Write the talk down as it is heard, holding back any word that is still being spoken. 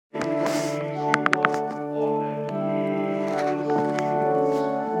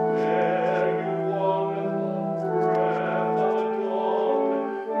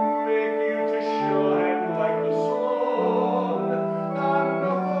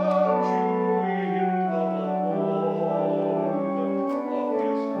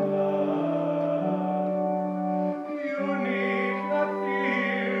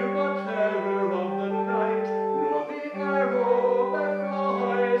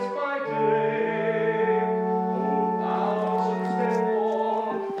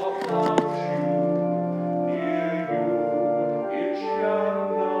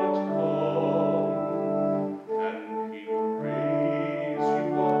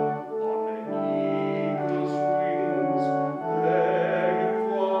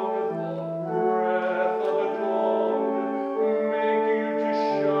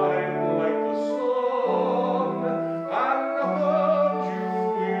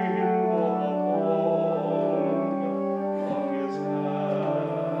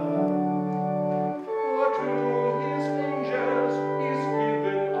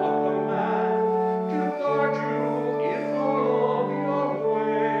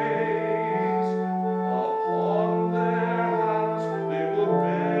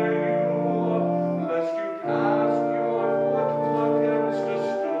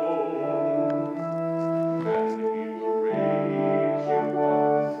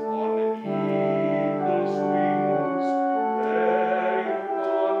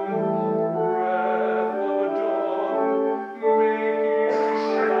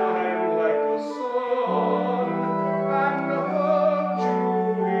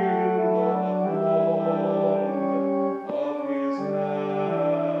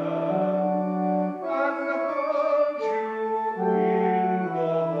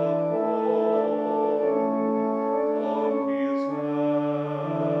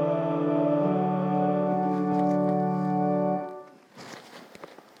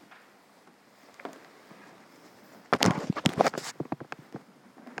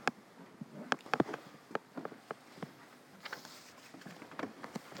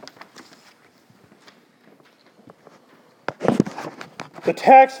The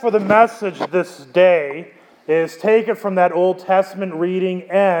text for the message this day is taken from that Old Testament reading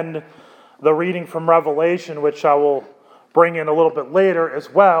and the reading from Revelation, which I will bring in a little bit later, as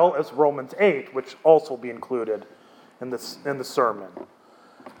well as Romans 8, which also will be included in the sermon.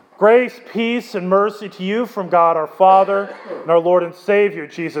 Grace, peace, and mercy to you from God our Father and our Lord and Savior,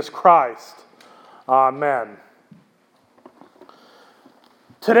 Jesus Christ. Amen.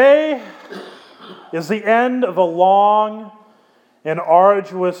 Today is the end of a long and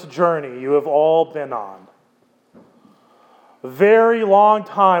arduous journey you have all been on. A very long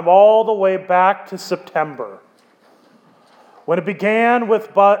time, all the way back to September, when it began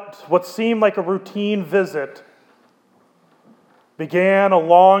with but what seemed like a routine visit, began a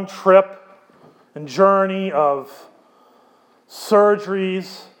long trip and journey of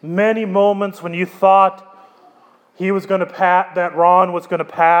surgeries, many moments when you thought that Ron was going to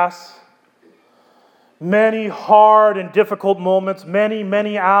pass, many hard and difficult moments,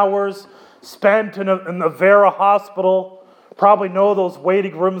 many hours spent in the Vera Hospital. Probably know those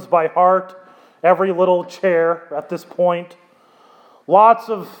waiting rooms by heart, every little chair at this point. Lots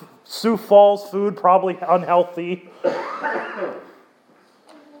of Sioux Falls food, probably unhealthy.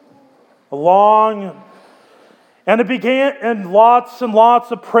 And it began, and lots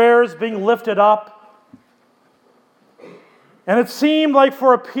of prayers being lifted up. And it seemed like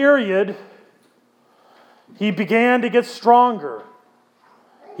for a period, he began to get stronger.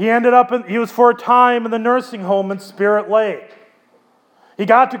 He was for a time in the nursing home in Spirit Lake. He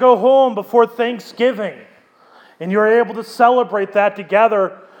got to go home before Thanksgiving. And you're able to celebrate that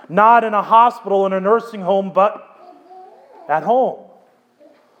together, not in a hospital, in a nursing home, but at home.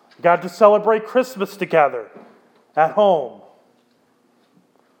 You got to celebrate Christmas together at home.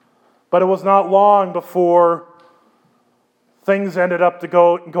 But it was not long before things ended up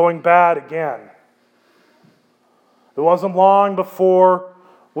going bad again. It wasn't long before,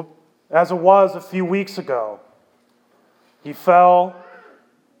 as it was a few weeks ago, he fell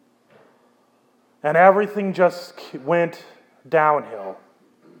and everything just went downhill.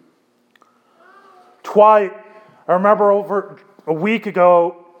 I remember over a week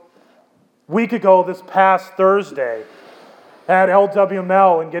ago, this past Thursday, at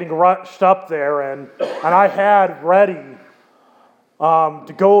LWML and getting rushed up there, and I had ready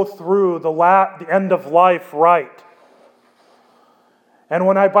to go through the end of life right. And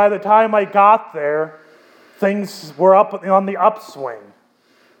by the time I got there, things were up on the upswing.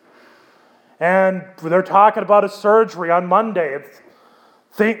 And they're talking about a surgery on Monday.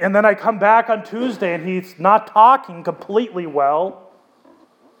 And then I come back on Tuesday and he's not talking completely well.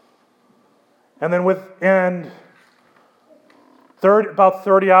 And then about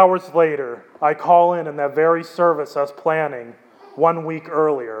 30 hours later, I call in that very service I was planning 1 week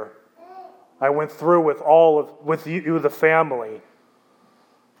earlier. I went through with you, the family,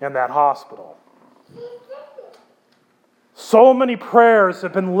 in that hospital. So many prayers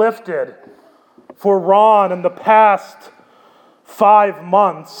have been lifted for Ron in the past 5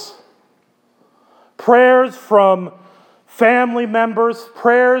 months. Prayers from family members,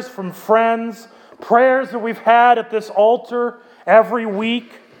 prayers from friends, prayers that we've had at this altar every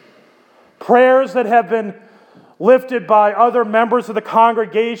week, prayers that have been lifted by other members of the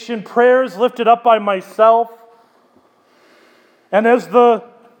congregation, prayers lifted up by myself. And as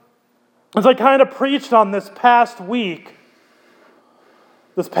I kind of preached on this past week,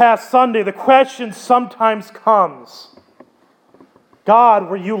 this past Sunday, the question sometimes comes, God,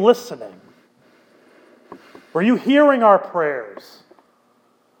 were you listening? Were you hearing our prayers?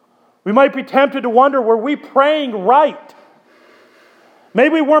 We might be tempted to wonder, were we praying right?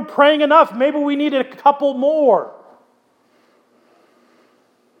 Maybe we weren't praying enough. Maybe we needed a couple more.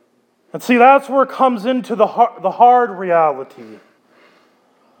 And see, that's where it comes into the hard reality.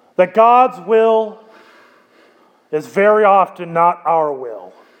 That God's will is very often not our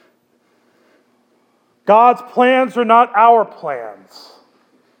will. God's plans are not our plans.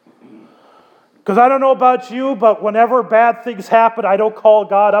 Because I don't know about you, but whenever bad things happen, I don't call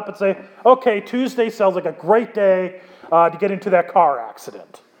God up and say, okay, Tuesday sounds like a great day to get into that car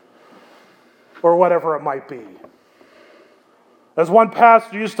accident. Or whatever it might be. As one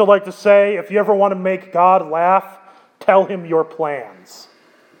pastor used to like to say, if you ever want to make God laugh, tell him your plans.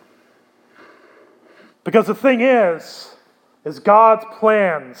 Because the thing is God's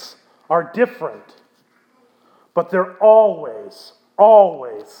plans are different, but they're always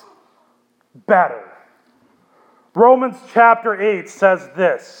better. Romans chapter 8 says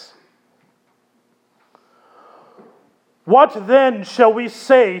this: "What then shall we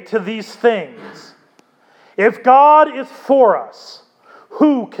say to these things? If God is for us,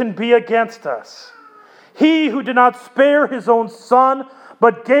 who can be against us? He who did not spare his own son,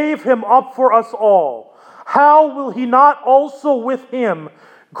 but gave him up for us all, how will he not also with him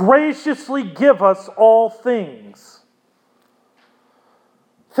graciously give us all things?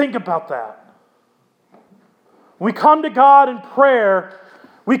 Think about that. We come to God in prayer.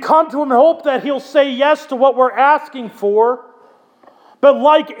 We come to him and hope that he'll say yes to what we're asking for. But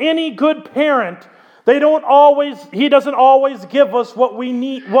like any good parent, he doesn't always give us what we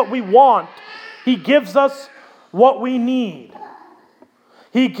need, what we want. He gives us what we need.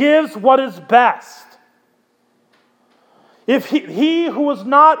 He gives what is best. If he who was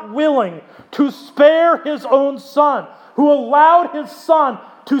not willing to spare his own son, who allowed his son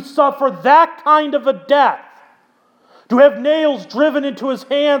to suffer that kind of a death, to have nails driven into his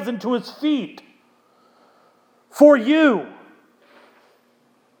hands and to his feet, for you,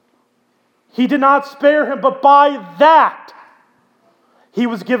 he did not spare him, but by that he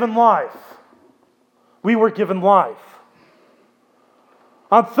was given life. We were given life.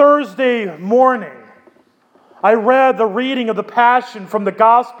 On Thursday morning, I read the reading of the Passion from the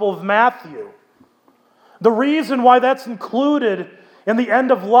Gospel of Matthew. The reason why that's included in the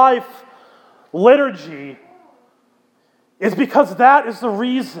end of life liturgy is because that is the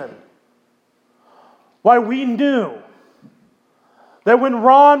reason why we knew that when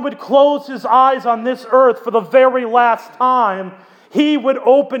Ron would close his eyes on this earth for the very last time, he would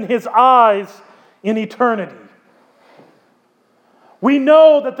open his eyes in eternity. We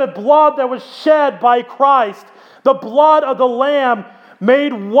know that the blood that was shed by Christ, the blood of the Lamb,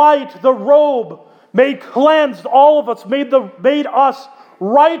 made white the robe, made cleansed all of us, made us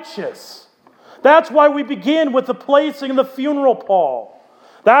righteous. That's why we begin with the placing of the funeral pall.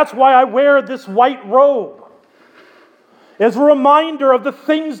 That's why I wear this white robe, as a reminder of the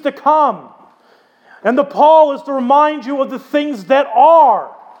things to come. And the pall is to remind you of the things that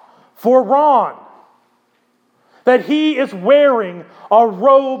are for Ron. That he is wearing a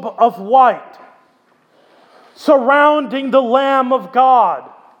robe of white, surrounding the Lamb of God,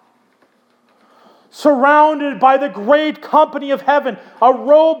 surrounded by the great company of heaven, a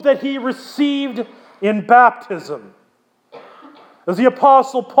robe that he received in baptism. As the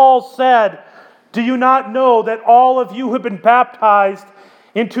Apostle Paul said, do you not know that all of you who have been baptized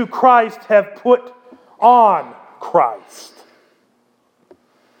into Christ have put on Christ?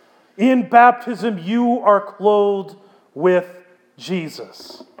 In baptism, you are clothed with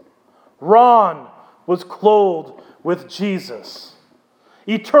Jesus. Ron was clothed with Jesus.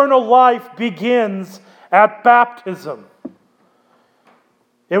 Eternal life begins at baptism.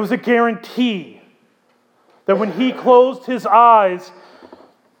 It was a guarantee that when he closed his eyes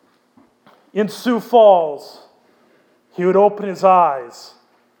in Sioux Falls, he would open his eyes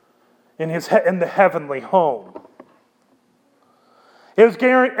in the heavenly home. It was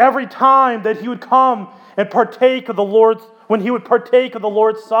guaranteed every time that he would come and partake of the Lord's, when he would partake of the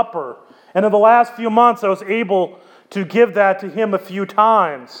Lord's Supper. And in the last few months, I was able to give that to him a few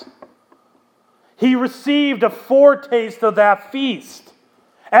times. He received a foretaste of that feast.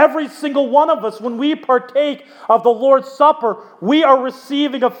 Every single one of us, when we partake of the Lord's Supper, we are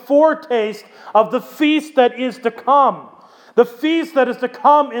receiving a foretaste of the feast that is to come. The feast that is to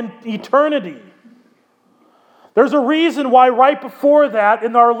come in eternity. There's a reason why right before that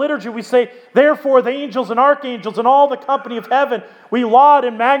in our liturgy we say, therefore the angels and archangels and all the company of heaven, we laud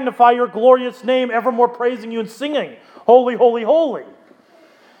and magnify your glorious name, evermore praising you and singing, holy, holy, holy.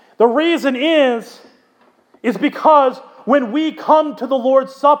 The reason is because when we come to the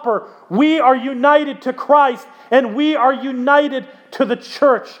Lord's Supper, we are united to Christ and we are united to the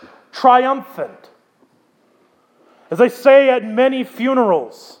church, triumphant. As I say at many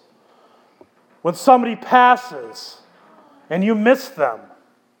funerals, when somebody passes and you miss them,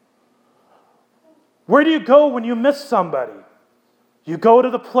 where do you go when you miss somebody? You go to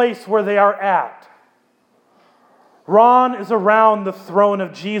the place where they are at. Ron is around the throne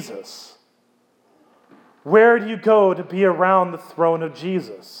of Jesus. Where do you go to be around the throne of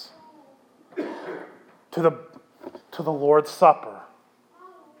Jesus? To the Lord's Supper,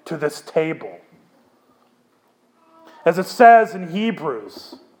 to this table. As it says in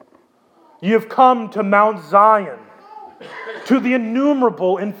Hebrews, you have come to Mount Zion, to the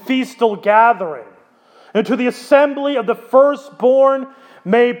innumerable and feastal gathering, and to the assembly of the firstborn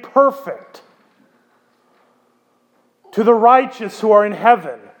made perfect, to the righteous who are in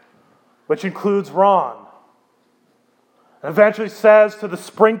heaven, which includes Ron. And eventually says to the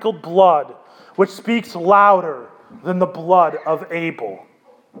sprinkled blood, which speaks louder than the blood of Abel.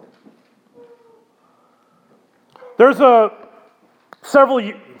 There's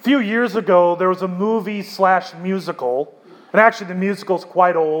few years ago, there was a movie/musical, and actually the musical is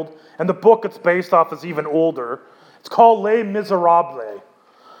quite old, and the book it's based off is even older. It's called Les Miserables.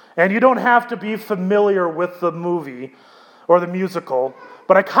 And you don't have to be familiar with the movie or the musical,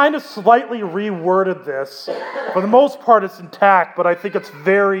 but I kind of slightly reworded this. For the most part, it's intact, but I think it's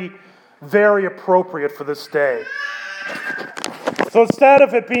very, very appropriate for this day. So instead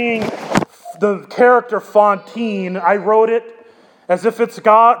of it being the character Fantine, I wrote it as if it's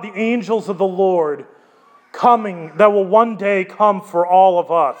God, the angels of the Lord, coming, that will one day come for all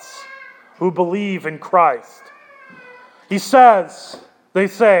of us who believe in Christ. He says, they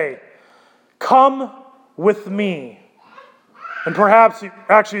say, "Come with me." And perhaps,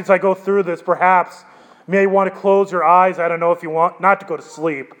 actually, as I go through this, perhaps you may want to close your eyes. I don't know if you want, not to go to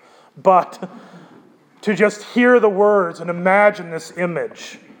sleep, but to just hear the words and imagine this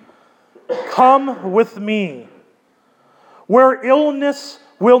image. Come with me, where illness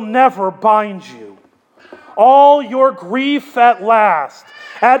will never bind you. All your grief at last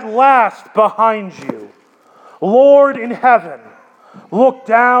behind you. Lord in heaven, look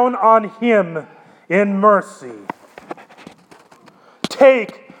down on him in mercy.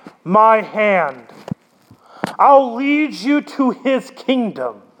 Take my hand. I'll lead you to his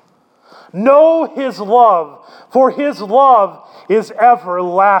kingdom. Know his love, for his love is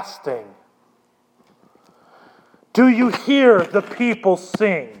everlasting. Do you hear the people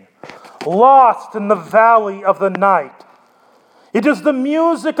sing, lost in the valley of the night? It is the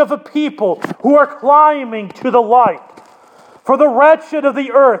music of a people who are climbing to the light. For the wretched of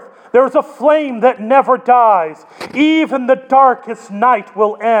the earth, there is a flame that never dies. Even the darkest night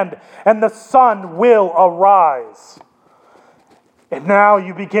will end, and the sun will arise. And now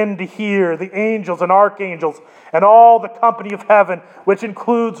you begin to hear the angels and archangels and all the company of heaven, which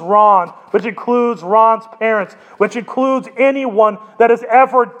includes Ron, which includes Ron's parents, which includes anyone that has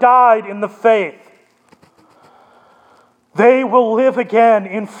ever died in the faith. They will live again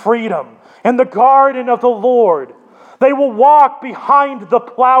in freedom in the garden of the Lord. They will walk behind the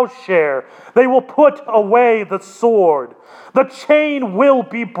plowshare. They will put away the sword. The chain will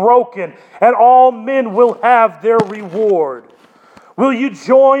be broken, and all men will have their reward. Will you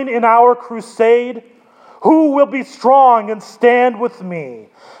join in our crusade? Who will be strong and stand with me?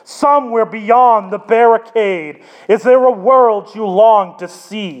 Somewhere beyond the barricade, is there a world you long to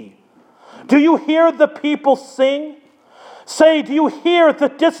see? Do you hear the people sing? Say, do you hear the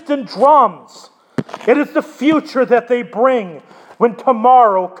distant drums? It is the future that they bring when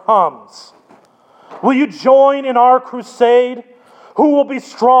tomorrow comes. Will you join in our crusade? Who will be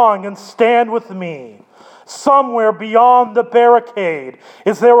strong and stand with me? Somewhere beyond the barricade,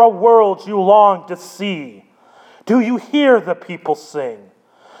 is there a world you long to see? Do you hear the people sing?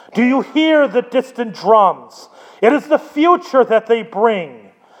 Do you hear the distant drums? It is the future that they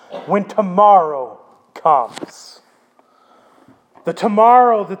bring when tomorrow comes. The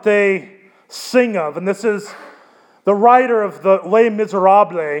tomorrow that they sing of, and this is the writer of the Les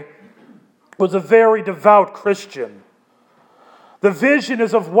Miserables, was a very devout Christian. The vision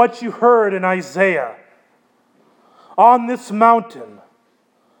is of what you heard in Isaiah. On this mountain,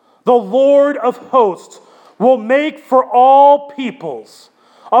 the Lord of hosts will make for all peoples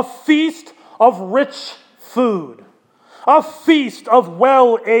a feast of rich food, a feast of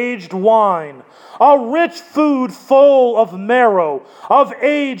well-aged wine, a rich food full of marrow, of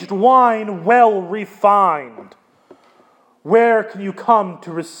aged wine well refined. Where can you come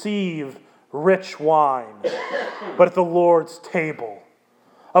to receive rich wine but at the Lord's table?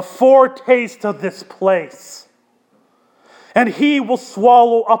 A foretaste of this place. And he will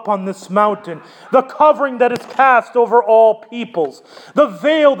swallow up on this mountain the covering that is cast over all peoples, the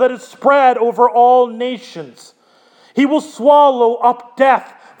veil that is spread over all nations. He will swallow up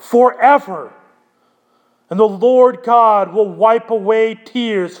death forever. And the Lord God will wipe away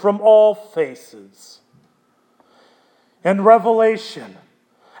tears from all faces. And Revelation,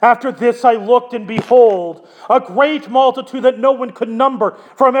 after this I looked, and behold, a great multitude that no one could number,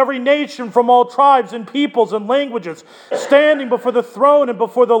 from every nation, from all tribes and peoples and languages, standing before the throne and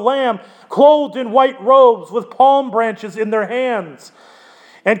before the Lamb, clothed in white robes, with palm branches in their hands,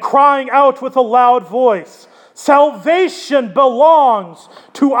 and crying out with a loud voice, "Salvation belongs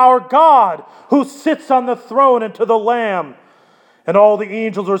to our God who sits on the throne and to the Lamb." And all the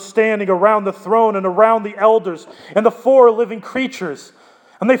angels were standing around the throne and around the elders and the four living creatures.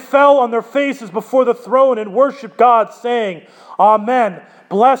 And they fell on their faces before the throne and worshiped God, saying, "Amen.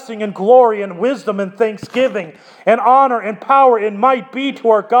 Blessing and glory and wisdom and thanksgiving and honor and power and might be to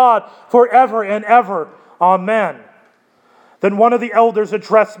our God forever and ever. Amen." Then one of the elders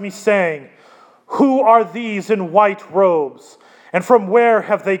addressed me, saying, "Who are these in white robes, and from where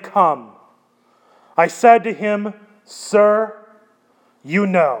have they come?" I said to him, "Sir, you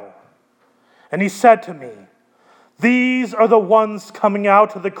know." And he said to me, These are the ones coming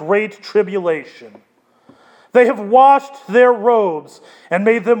out of the great tribulation. They have washed their robes and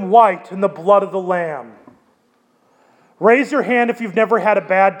made them white in the blood of the Lamb. Raise your hand if you've never had a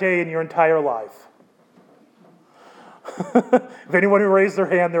bad day in your entire life. If anyone who raised their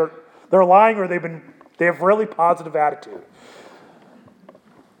hand, they're lying or they have really positive attitude.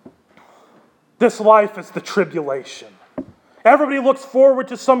 This life is the tribulation. Everybody looks forward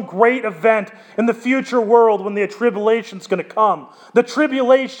to some great event in the future world when the tribulation is going to come. The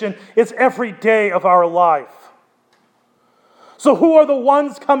tribulation is every day of our life. So who are the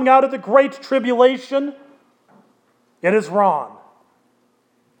ones coming out of the great tribulation? It is Ron.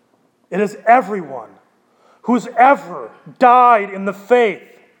 It is everyone who's ever died in the faith.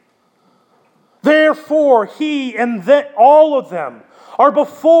 Therefore, he and all of them are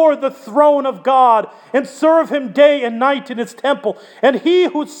before the throne of God and serve him day and night in his temple. And he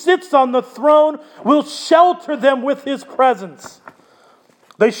who sits on the throne will shelter them with his presence.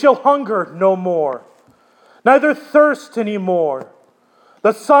 They shall hunger no more, neither thirst any more.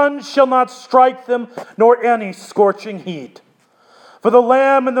 The sun shall not strike them, nor any scorching heat. For the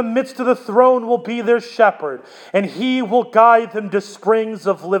Lamb in the midst of the throne will be their shepherd, and he will guide them to springs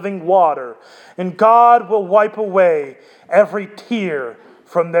of living water, and God will wipe away every tear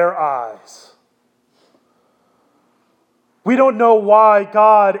from their eyes. We don't know why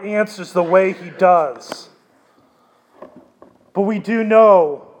God answers the way he does, but we do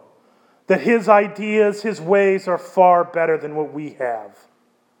know that his ideas, his ways are far better than what we have.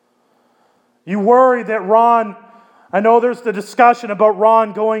 You worry that Ron, I know there's the discussion about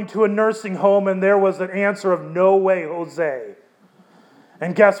Ron going to a nursing home, and there was an answer of no way, Jose.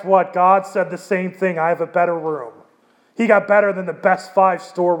 And guess what? God said the same thing. I have a better room. He got better than the best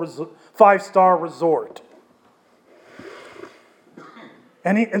five-star resort.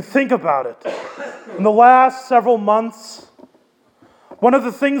 And think about it. In the last several months, one of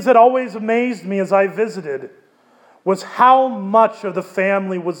the things that always amazed me as I visited was how much of the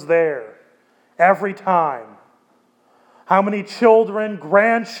family was there every time. How many children,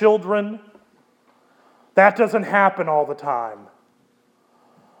 grandchildren. That doesn't happen all the time.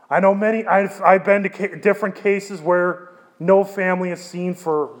 I know I've been to different cases where no family is seen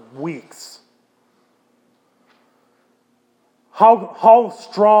for weeks. How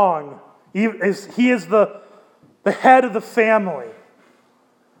strong he is the head of the family.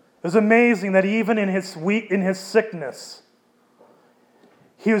 It's amazing that even in his sickness,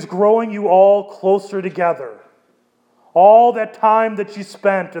 he was growing you all closer together. All that time that you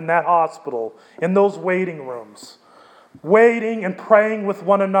spent in that hospital, in those waiting rooms, waiting and praying with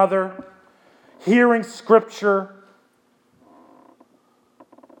one another, hearing scripture.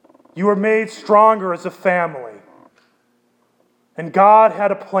 You were made stronger as a family. And God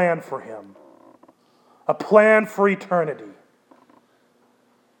had a plan for him, a plan for eternity.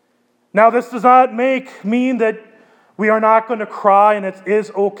 Now, this does not mean that we are not going to cry, and it is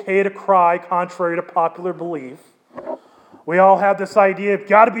okay to cry, contrary to popular belief. We all have this idea of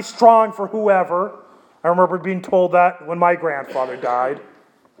got to be strong for whoever. I remember being told that when my grandfather died.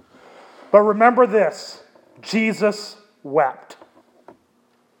 But remember this, Jesus wept.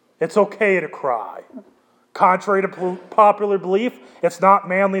 It's okay to cry. Contrary to popular belief, it's not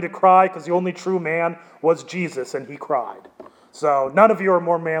manly to cry because the only true man was Jesus and he cried. So none of you are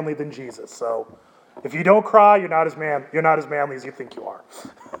more manly than Jesus. So if you don't cry, you're not as manly as you think you are.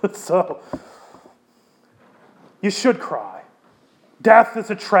 So you should cry. Death is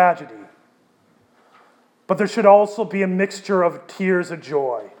a tragedy. But there should also be a mixture of tears of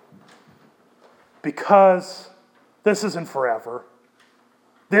joy. Because this isn't forever.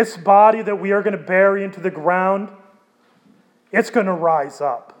 This body that we are going to bury into the ground, it's going to rise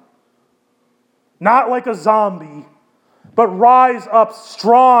up. Not like a zombie, but rise up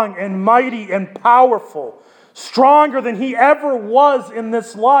strong and mighty and powerful. Stronger than he ever was in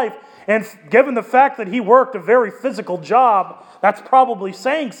this life. And given the fact that he worked a very physical job, that's probably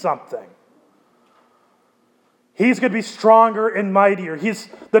saying something. He's going to be stronger and mightier.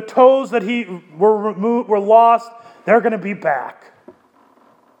 The toes that were lost, they're going to be back.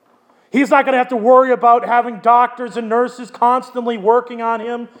 He's not going to have to worry about having doctors and nurses constantly working on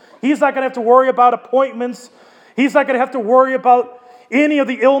him. He's not going to have to worry about appointments. He's not going to have to worry about any of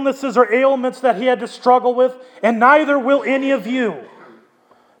the illnesses or ailments that he had to struggle with, and neither will any of you,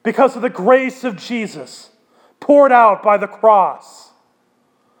 because of the grace of Jesus poured out by the cross.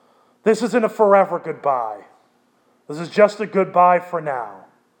 This isn't a forever goodbye. This is just a goodbye for now,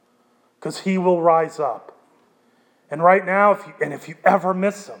 because he will rise up. And right now, if you ever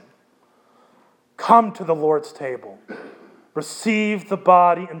miss him, come to the Lord's table. Receive the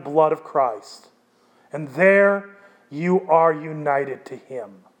body and blood of Christ. And there you are united to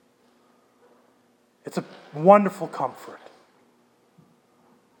him. It's a wonderful comfort.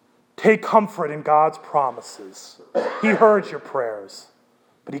 Take comfort in God's promises. He heard your prayers,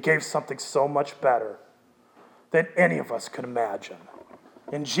 but he gave something so much better than any of us could imagine.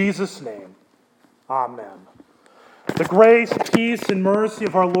 In Jesus' name, amen. The grace, peace, and mercy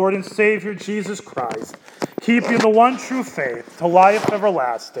of our Lord and Savior Jesus Christ keep you in the one true faith to life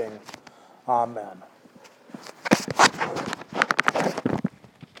everlasting. Amen.